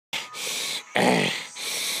Say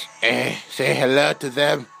hello to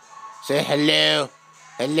them. Say hello.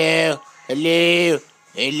 Hello. Hello.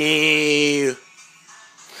 Hello.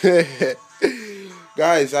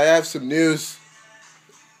 Guys, I have some news.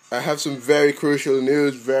 I have some very crucial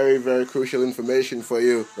news, very, very crucial information for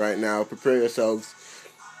you right now. Prepare yourselves.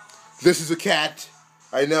 This is a cat.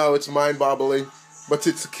 I know it's mind-boggling, but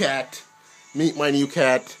it's a cat. Meet my new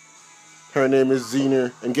cat. Her name is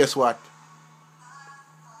Xena, and guess what?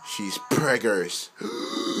 She's preggers.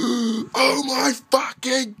 Oh my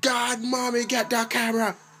fucking God, Mommy, get that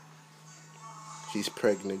camera. She's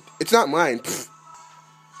pregnant. It's not mine. Pfft.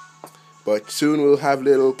 But soon we'll have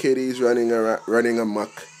little kitties running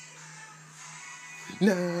amok.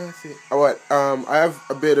 Nothing. Alright, I have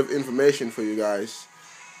a bit of information for you guys.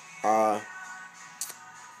 I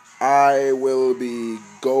will be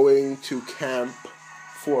going to camp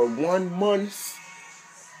for 1 month.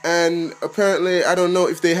 And apparently, I don't know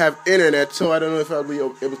if they have internet, so I don't know if I'll be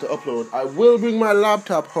able to upload. I will bring my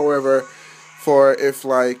laptop, however, for if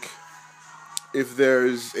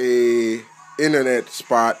there's a internet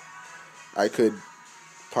spot, I could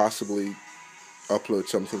possibly upload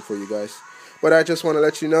something for you guys. But I just want to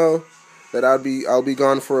let you know that I'll be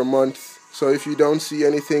gone for a month. So if you don't see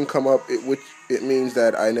anything come up, it means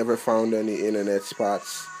that I never found any internet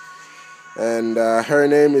spots. And her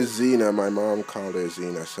name is Xena. My mom called her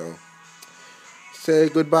Xena. So say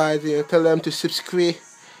goodbye, Xena. Tell them to subscribe.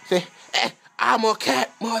 Say, I'm a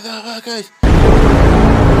cat, motherfuckers.